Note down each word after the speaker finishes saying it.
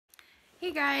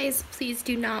Hey guys, please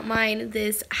do not mind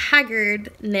this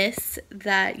haggardness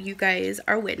that you guys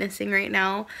are witnessing right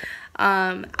now.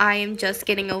 I am just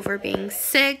getting over being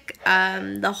sick.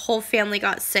 The whole family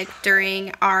got sick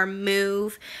during our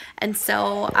move, and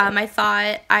so I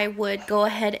thought I would go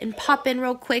ahead and pop in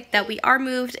real quick that we are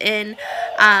moved in,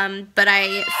 but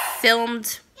I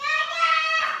filmed.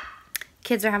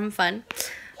 Kids are having fun.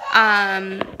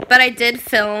 But I did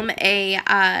film a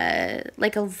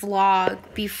vlog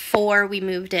before we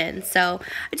moved in, so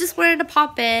I just wanted to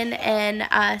pop in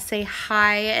and say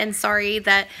hi, and sorry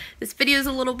that this video is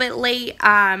a little bit late,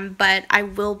 but I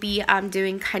will be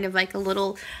doing kind of like a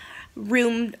little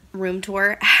room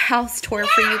tour, house tour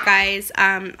for you guys,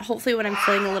 hopefully when I'm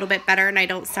feeling a little bit better and I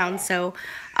don't sound so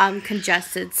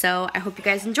congested. So I hope you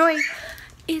guys enjoy.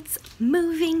 It's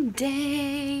moving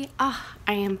day. I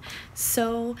am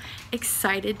so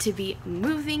excited to be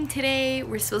moving today.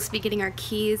 We're supposed to be getting our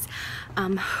keys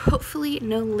hopefully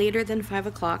no later than 5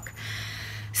 o'clock.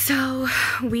 So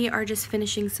we are just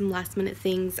finishing some last minute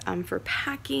things for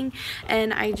packing,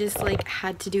 and I just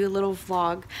had to do a little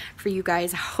vlog for you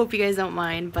guys. I hope you guys don't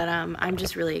mind, but I'm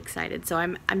just really excited. So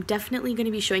I'm definitely going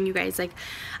to be showing you guys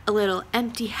a little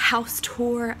empty house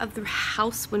tour of the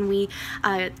house when we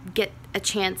get a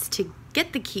chance to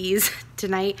get the keys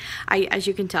tonight. As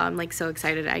you can tell, I'm so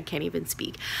excited I can't even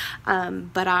speak,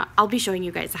 but I'll be showing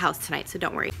you guys the house tonight, so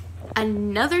don't worry.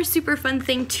 Another super fun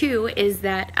thing too is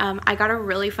that I got a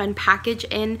really fun package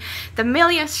in the mail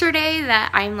yesterday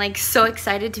that I'm so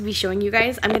excited to be showing you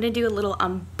guys. I'm gonna do a little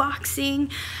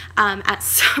unboxing at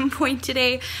some point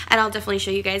today, and I'll definitely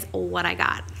show you guys what I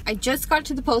got. I just got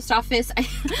to the post office.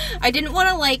 I didn't want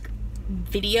to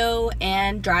video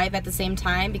and drive at the same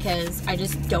time because I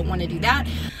just don't want to do that.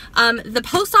 The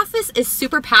post office is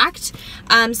super packed,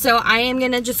 so I am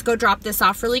gonna just go drop this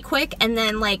off really quick and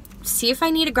then see if I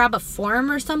need to grab a form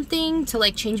or something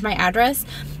to change my address.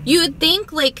 You would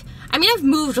think I mean, I've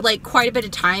moved quite a bit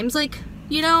of times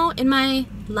you know, in my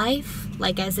life,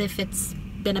 as if it's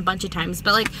been a bunch of times,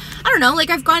 but I don't know,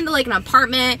 I've gone to an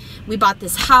apartment, we bought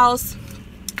this house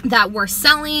that we're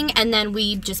selling, and then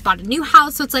we just bought a new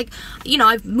house, so it's you know,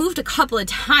 I've moved a couple of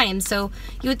times, so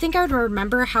you would think I would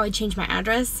remember how I changed my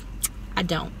address. I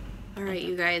don't. All right,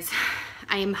 you guys,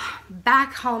 I am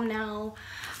back home now.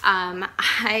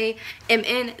 I am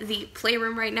in the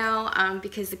playroom right now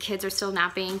because the kids are still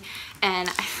napping, and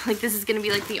I feel this is gonna be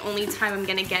the only time I'm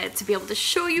gonna get to be able to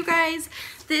show you guys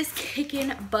this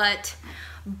kicking butt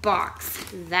box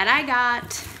that I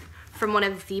got from one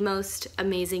of the most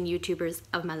amazing YouTubers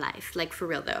of my life, for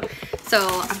real though. So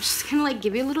I'm just gonna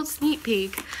give you a little sneak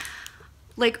peek.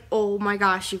 Oh my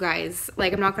gosh, you guys,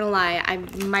 I'm not gonna lie, I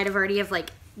might have already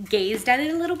gazed at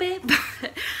it a little bit,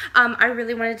 but I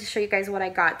really wanted to show you guys what I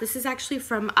got. This is actually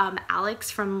from Alex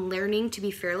from Learning to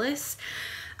Be Fearless.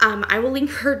 I will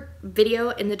link her video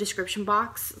in the description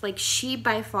box. She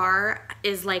by far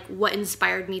is what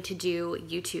inspired me to do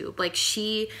YouTube.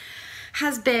 She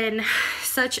has been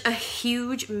such a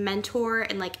huge mentor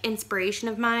and inspiration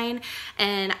of mine,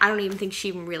 and I don't even think she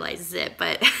even realizes it,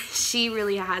 but she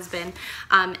really has been.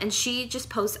 And she just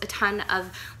posts a ton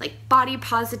of body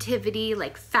positivity,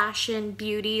 fashion,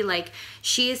 beauty.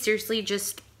 She is seriously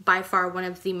just by far one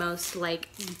of the most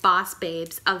boss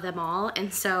babes of them all.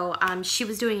 And so she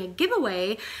was doing a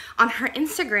giveaway on her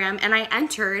Instagram, and I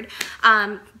entered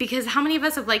because how many of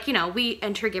us have you know, we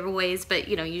enter giveaways, but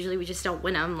you know, usually we just don't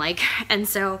win them, and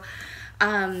so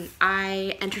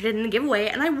I entered it in the giveaway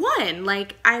and I won.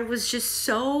 I was just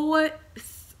so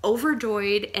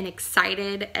overjoyed and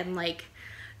excited, and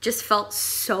just felt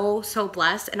so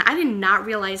blessed, and I did not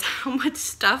realize how much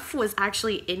stuff was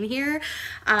actually in here,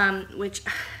 which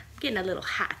I'm getting a little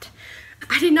hat.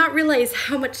 I did not realize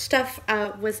how much stuff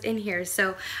was in here,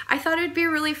 so I thought it'd be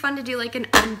really fun to do an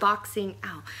unboxing.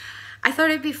 Ow. I thought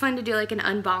it'd be fun to do an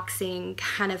unboxing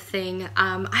kind of thing.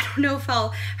 I don't know if I'll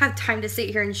have time to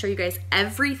sit here and show you guys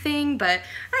everything, but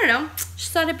I don't know,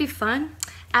 just thought it'd be fun.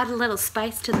 Add a little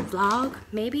spice to the vlog,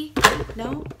 maybe?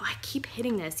 No? Oh, I keep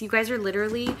hitting this. You guys are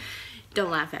literally, don't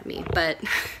laugh at me, but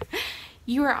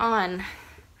you are on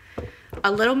a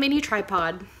little mini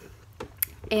tripod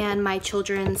and my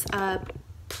children's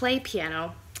play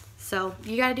piano. So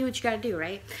you gotta do what you gotta do,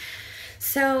 right?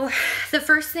 So the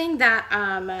first thing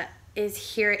that is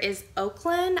here is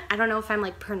Oakland. I don't know if I'm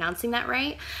pronouncing that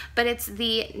right, but it's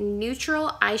the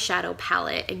neutral eyeshadow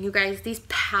palette. And you guys, these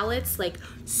palettes,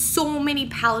 so many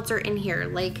palettes are in here,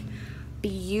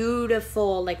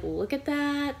 beautiful. Look at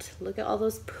that, look at all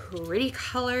those pretty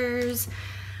colors.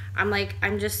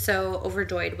 I'm just so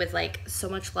overjoyed with like so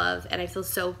much love, and I feel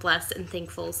so blessed and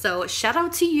thankful. So shout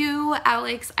out to you,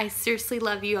 Alex. I seriously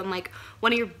love you. I'm like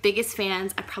one of your biggest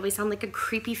fans. I probably sound like a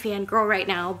creepy fangirl right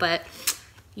now, but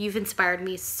you've inspired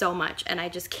me so much, and I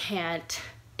just can't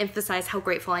emphasize how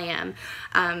grateful I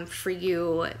am for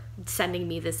you sending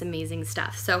me this amazing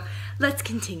stuff. So let's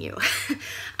continue.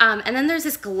 And then there's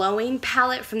this glowing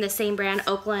palette from the same brand,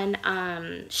 Oakland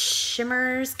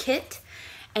Shimmers Kit.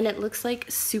 And it looks like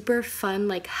super fun,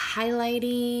 like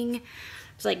highlighting.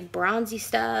 There's like bronzy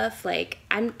stuff. Like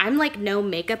I'm like no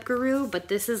makeup guru, but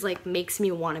this is like makes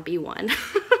me want to be one.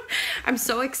 I'm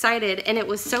so excited. And it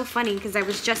was so funny because I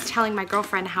was just telling my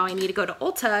girlfriend how I need to go to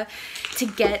Ulta to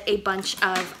get a bunch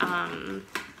of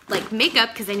like makeup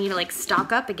because I need to like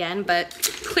stock up again, but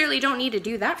clearly don't need to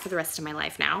do that for the rest of my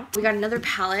life now. We got another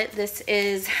palette. This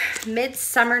is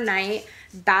Midsummer Night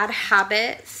Bad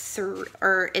Habit,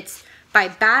 it's by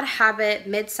Bad Habit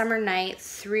Midsummer Night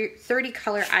 30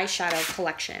 color eyeshadow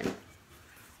collection.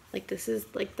 Like this is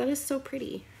like, that is so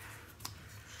pretty.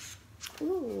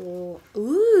 Ooh,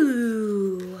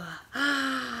 ooh,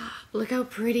 look how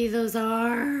pretty those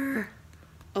are.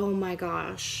 Oh my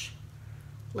gosh.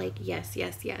 Like, yes,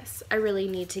 yes, yes. I really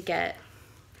need to get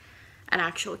an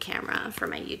actual camera for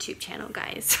my YouTube channel,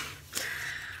 guys.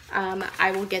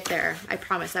 I will get there. I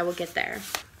promise I will get there.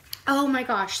 Oh my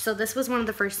gosh, so this was one of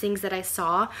the first things that I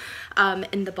saw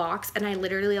in the box, and I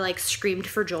literally like screamed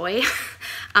for joy.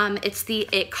 It's the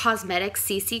IT Cosmetics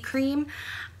CC cream.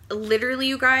 Literally,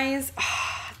 you guys,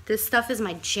 this stuff is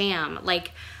my jam.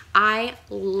 Like, I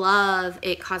love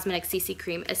IT Cosmetics CC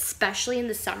cream, especially in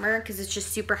the summer because it's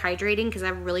just super hydrating because I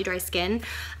have really dry skin,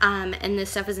 and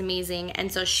this stuff is amazing.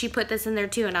 And so she put this in there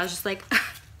too, and I was just like,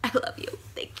 I love you.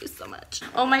 Thank you so much.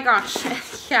 Oh my gosh.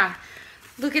 Yeah.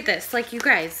 Look at this. Like, you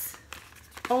guys.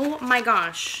 Oh my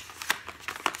gosh.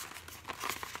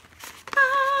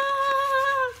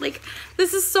 Like,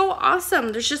 this is so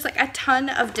awesome. There's just like a ton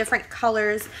of different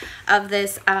colors of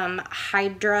this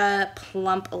Hydra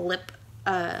Plump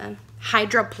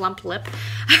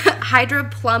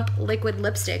liquid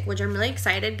lipstick, which I'm really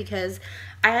excited because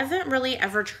I haven't really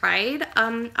ever tried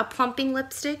a plumping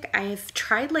lipstick. I've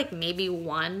tried like maybe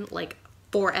one like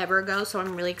forever ago, so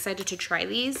I'm really excited to try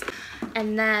these.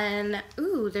 And then,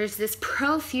 ooh, there's this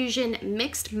Profusion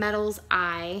Mixed Metals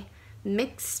Eyes.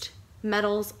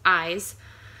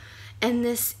 And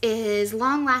this is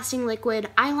long-lasting liquid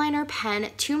eyeliner pen,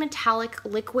 2 metallic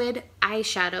liquid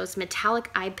eyeshadows,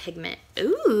 metallic eye pigment.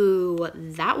 Ooh,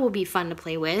 that will be fun to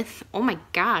play with. Oh my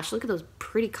gosh, look at those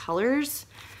pretty colors.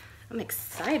 I'm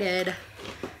excited.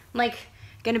 I'm like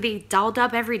gonna be dolled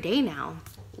up every day now.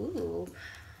 Ooh.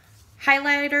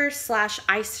 Highlighter slash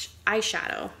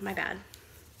eyeshadow, my bad.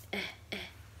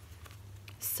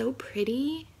 So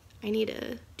pretty. I need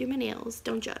to do my nails,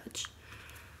 don't judge.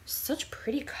 Such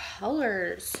pretty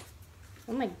colors.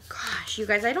 Oh my gosh, you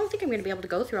guys, I don't think I'm gonna be able to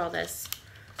go through all this.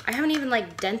 I haven't even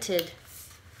like dented.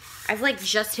 I've like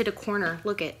just hit a corner,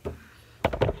 look it.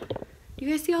 You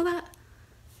guys see all that?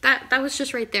 That was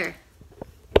just right there.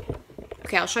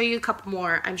 Okay, I'll show you a couple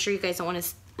more. I'm sure you guys don't want to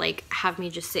like have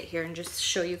me just sit here and just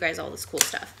show you guys all this cool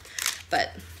stuff, but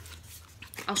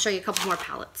I'll show you a couple more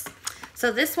palettes.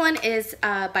 So this one is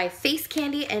by Face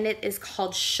Candy, and it is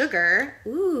called Sugar.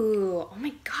 Ooh, oh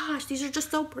my gosh, these are just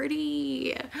so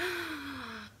pretty.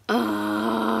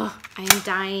 Oh, I am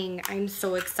dying. I'm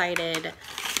so excited.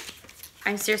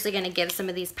 I'm seriously gonna give some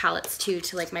of these palettes too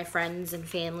to like my friends and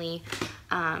family,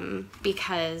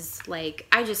 because like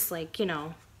I just like, you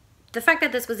know, the fact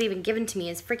that this was even given to me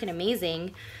is freaking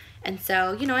amazing. And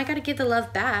so, you know, I gotta give the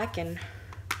love back and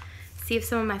see if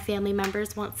some of my family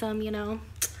members want some, you know.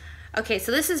 Okay,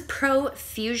 so this is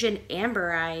Profusion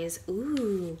Amber Eyes.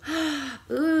 Ooh,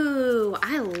 ooh,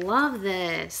 I love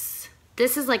this.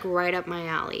 This is like right up my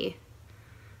alley.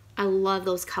 I love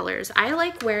those colors. I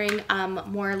like wearing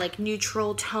more like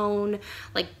neutral tone,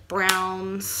 like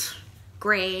browns,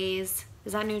 grays.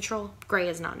 Is that neutral? Gray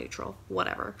is not neutral,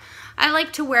 whatever. I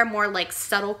like to wear more like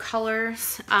subtle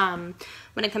colors when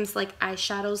it comes to like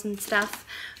eyeshadows and stuff.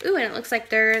 Ooh, and it looks like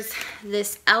there's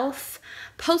this e.l.f.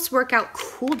 post-workout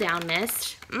cool down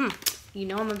mist. You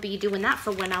know I'm gonna be doing that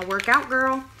for when I work out,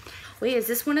 girl. Wait, is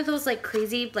this one of those like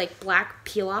crazy like black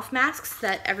peel-off masks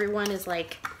that everyone is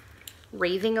like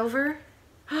raving over?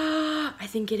 I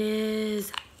think it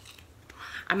is.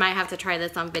 I might have to try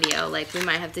this on video. Like we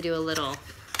might have to do a little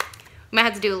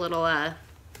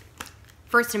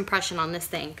first impression on this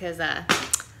thing, because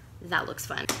that looks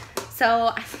fun.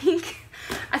 So I think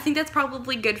that's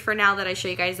probably good for now that I show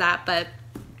you guys that. But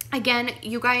again,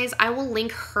 you guys, I will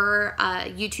link her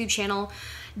YouTube channel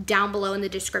down below in the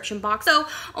description box. So,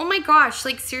 oh my gosh,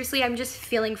 like seriously, I'm just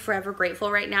feeling forever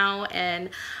grateful right now, and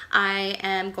I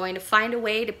am going to find a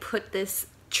way to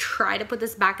try to put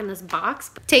this back in this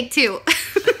box. Take 2.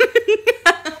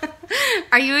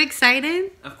 Are you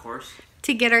excited? Of course.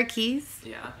 To get our keys?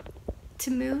 Yeah.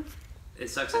 To move? It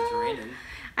sucks it's raining.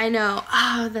 I know.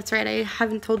 Oh, that's right. I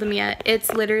haven't told them yet.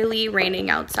 It's literally raining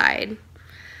outside.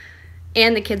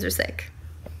 And the kids are sick.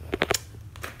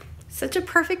 Such a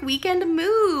perfect weekend to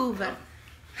move.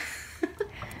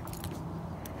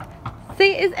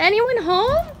 Say, is anyone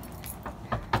home?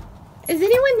 Is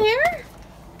anyone there?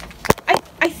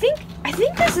 I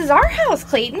think this is our house,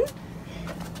 Clayton.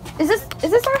 Is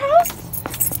this our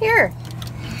house? Here.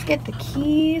 Let's get the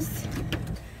keys.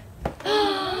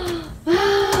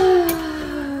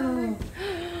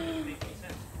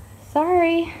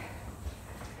 Sorry.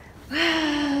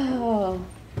 Wow.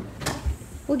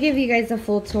 We'll give you guys a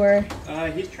full tour.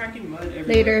 He's tracking mud everywhere.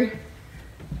 Later.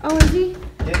 Oh, is he?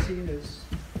 Yes, he is.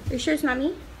 Are you sure it's not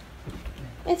me?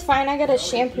 It's fine. I got a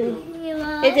shampoo.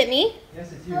 Hello? Is it me?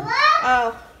 Yes, it's you.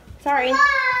 Oh, sorry.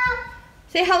 Hello?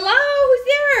 Say hello. Who's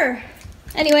there?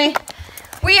 Anyway,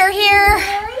 we are here.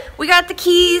 We got the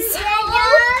keys.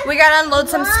 We gotta unload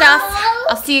some stuff.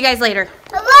 I'll see you guys later.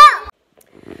 Hello?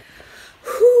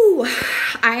 Whew.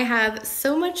 I have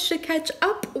so much to catch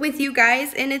up with you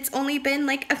guys, and it's only been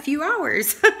like a few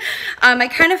hours. I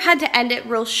kind of had to end it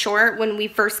real short when we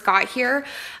first got here,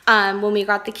 when we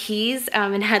got the keys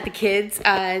and had the kids,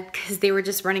 because they were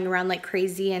just running around like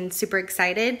crazy and super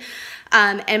excited.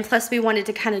 And plus we wanted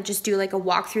to kind of just do like a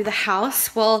walk through the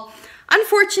house. Well,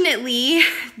 unfortunately,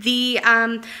 the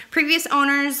previous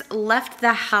owners left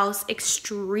the house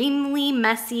extremely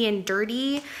messy and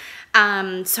dirty.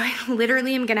 So I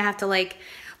literally am gonna have to like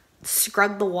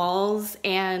scrub the walls,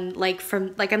 and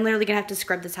I'm literally gonna have to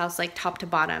scrub this house like top to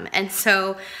bottom. And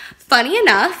so funny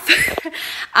enough,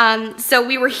 so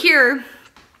we were here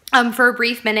for a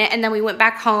brief minute, and then we went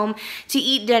back home to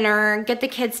eat dinner, get the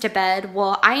kids to bed.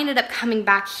 Well, I ended up coming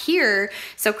back here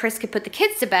so Chris could put the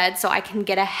kids to bed so I can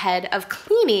get ahead of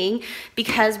cleaning,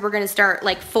 because we're gonna start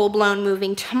like full-blown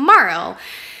moving tomorrow.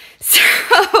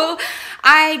 So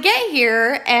I get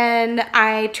here and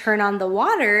I turn on the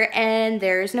water and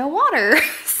there's no water.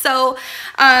 So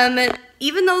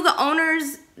even though the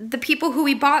owners, the people who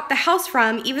we bought the house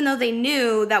from, even though they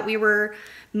knew that we were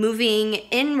moving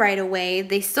in right away,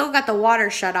 they still got the water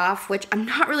shut off, which I'm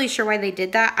not really sure why they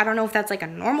did that. I don't know if that's like a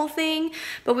normal thing,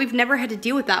 but we've never had to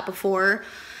deal with that before.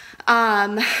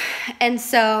 And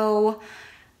so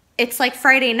it's like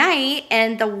Friday night,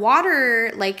 and the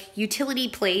water like utility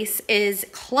place is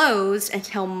closed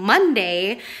until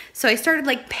Monday. So I started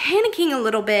like panicking a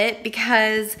little bit,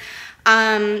 because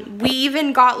we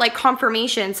even got like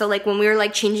confirmation. So like when we were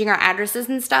like changing our addresses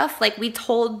and stuff, like we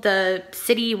told the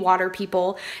city water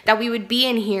people that we would be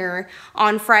in here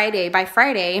on Friday, by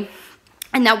Friday,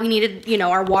 and that we needed, you know,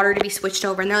 our water to be switched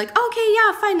over. And they're like, okay,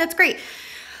 yeah, fine, that's great.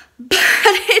 But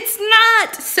it's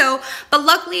not. So, but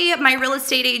luckily my real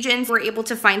estate agents were able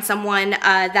to find someone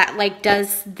that like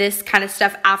does this kind of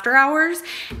stuff after hours,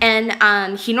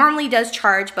 and he normally does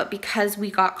charge, but because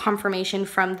we got confirmation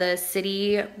from the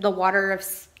city,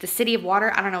 the city of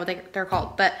water, I don't know what they're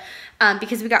called, but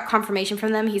because we got confirmation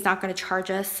from them, he's not going to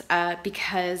charge us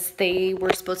because they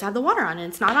were supposed to have the water on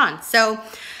and it's not on. So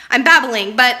I'm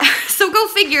babbling, but so go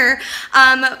figure.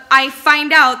 I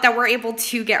find out that we're able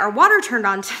to get our water turned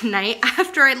on tonight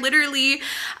after I literally,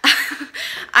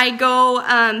 I go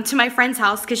to my friend's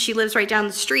house, because she lives right down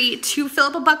the street, to fill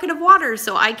up a bucket of water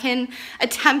so I can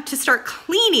attempt to start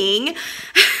cleaning.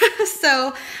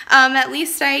 So at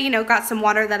least I, you know, got some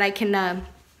water that I can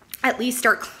at least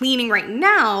start cleaning right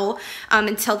now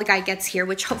until the guy gets here,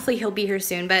 which hopefully he'll be here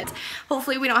soon. But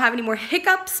hopefully we don't have any more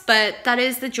hiccups. But that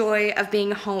is the joy of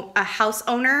being a house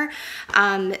owner.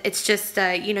 It's just,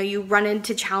 you know, you run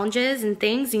into challenges and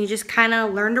things, and you just kind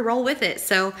of learn to roll with it.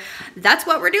 So that's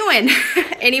what we're doing.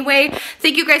 Anyway,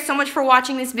 thank you guys so much for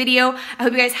watching this video. I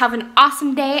hope you guys have an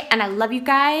awesome day, and I love you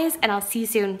guys, and I'll see you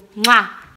soon. Mwah!